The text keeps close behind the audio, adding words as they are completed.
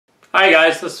Hi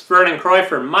guys, this is Vernon Croy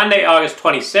for Monday, August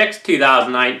 26,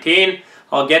 2019.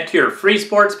 I'll get to your free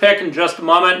sports pick in just a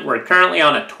moment. We're currently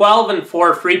on a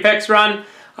 12-4 free picks run.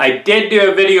 I did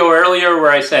do a video earlier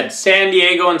where I said San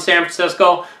Diego and San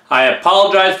Francisco. I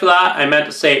apologize for that. I meant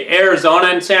to say Arizona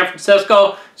and San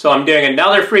Francisco. So I'm doing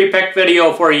another free pick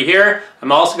video for you here.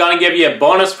 I'm also going to give you a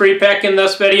bonus free pick in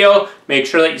this video. Make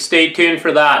sure that you stay tuned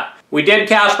for that. We did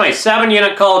cash my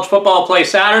 7-unit college football play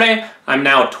Saturday. I'm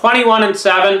now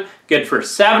 21-7, good for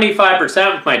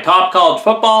 75% with my top college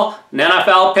football and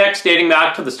NFL picks dating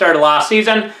back to the start of last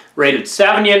season, rated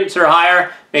 7 units or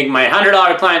higher, making my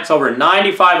 $100 clients over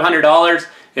 $9,500.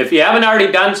 If you haven't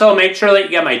already done so, make sure that you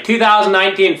get my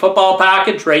 2019 football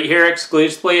package right here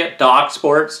exclusively at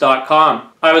DocSports.com.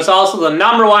 I was also the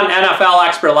 #1 NFL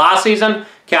expert last season,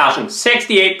 cashing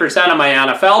 68% of my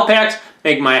NFL picks,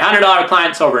 making my $100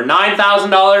 clients over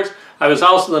 $9,000. I was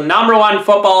also the #1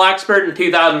 football expert in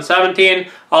 2017,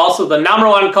 also the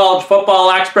 #1 college football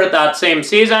expert that same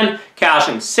season,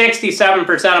 cashing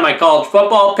 67% of my college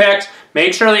football picks.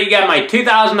 Make sure that you get my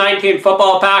 2019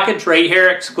 football package right here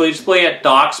exclusively at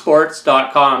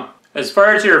DocSports.com. As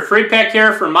far as your free pick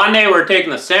here for Monday, we're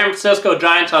taking the San Francisco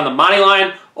Giants on the money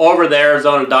line over the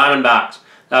Arizona Diamondbacks.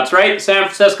 That's right, the San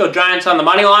Francisco Giants on the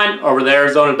money line over the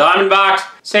Arizona Diamondbacks.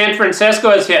 San Francisco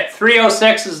has hit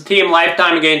 .306 as a team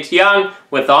lifetime against Young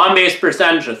with an on-base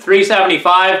percentage of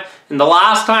 .375. And the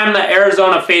last time that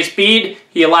Arizona faced Bede,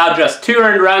 he allowed just 2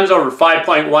 earned runs over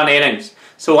 5.1 innings.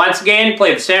 So once again,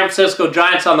 play the San Francisco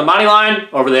Giants on the money line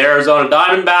over the Arizona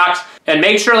Diamondbacks. And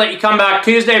make sure that you come back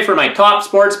Tuesday for my top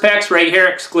sports picks right here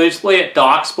exclusively at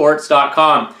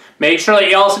DocSports.com. Make sure that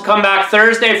you also come back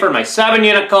Thursday for my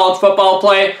 7-unit college football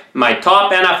play, my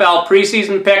top NFL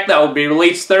preseason pick that will be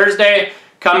released Thursday.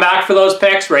 Come back for those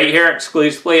picks right here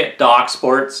exclusively at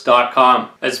DocSports.com.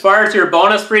 As far as your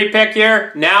bonus free pick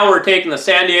here, now we're taking the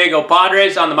San Diego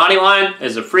Padres on the money line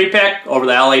as a free pick over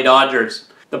the LA Dodgers.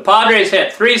 The Padres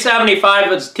hit .375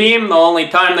 as a team the only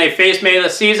time they faced me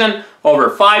this season, over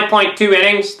 5.2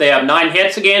 innings. They have 9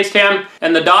 hits against him,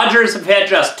 and the Dodgers have hit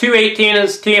just .218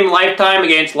 as a team lifetime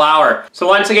against Lauer. So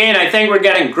once again, I think we're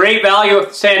getting great value with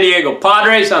the San Diego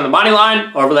Padres on the money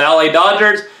line over the LA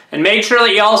Dodgers. And make sure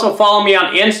that you also follow me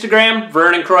on Instagram,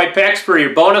 Vernon Croy Picks, for your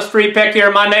bonus free pick here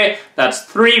Monday. That's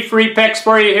 3 free picks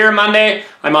for you here Monday.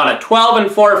 I'm on a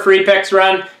 12-4 free picks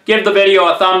run. Give the video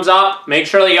a thumbs up. Make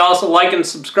sure that you also like and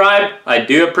subscribe. I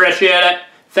do appreciate it.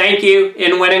 Thank you.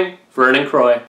 In winning, Vernon Croy.